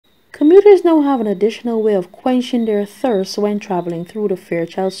Commuters now have an additional way of quenching their thirst when traveling through the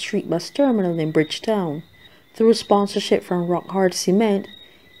Fairchild Street Bus Terminal in Bridgetown. Through sponsorship from Rock Hard Cement,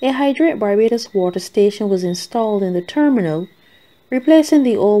 a Hydrate Barbados water station was installed in the terminal, replacing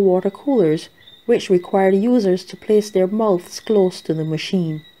the old water coolers, which required users to place their mouths close to the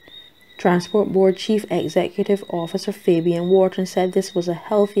machine. Transport Board Chief Executive Officer Fabian Wharton said this was a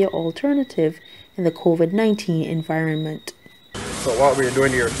healthier alternative in the COVID-19 environment. So what we're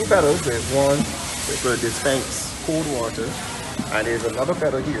doing here, two pedals. There's one that will dispense cold water, and there's another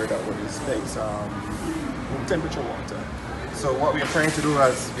pedal here that will dispense room temperature water. So what we're trying to do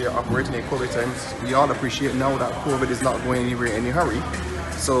as we are operating in COVID times, we all appreciate now that COVID is not going anywhere in a hurry.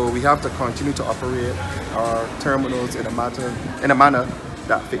 So we have to continue to operate our terminals in a manner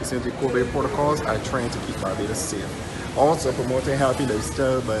that fits into COVID protocols and trying to keep Barbados safe. Also promoting healthy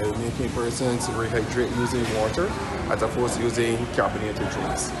lifestyle by making persons rehydrate using water as opposed to using carbonated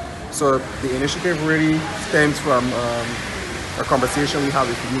drinks. So the initiative really stems from a conversation we had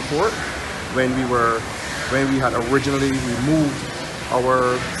with Newport when we had originally removed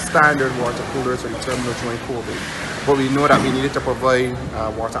our standard water coolers from the terminal during COVID. But we know that we needed to provide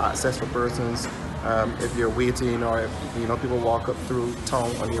water access for persons if you're waiting, or if people walk up through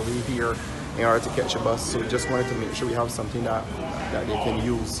town on their way here in order to catch a bus. So we just wanted to make sure we have something that they can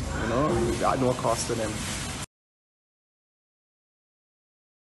use, at no cost to them.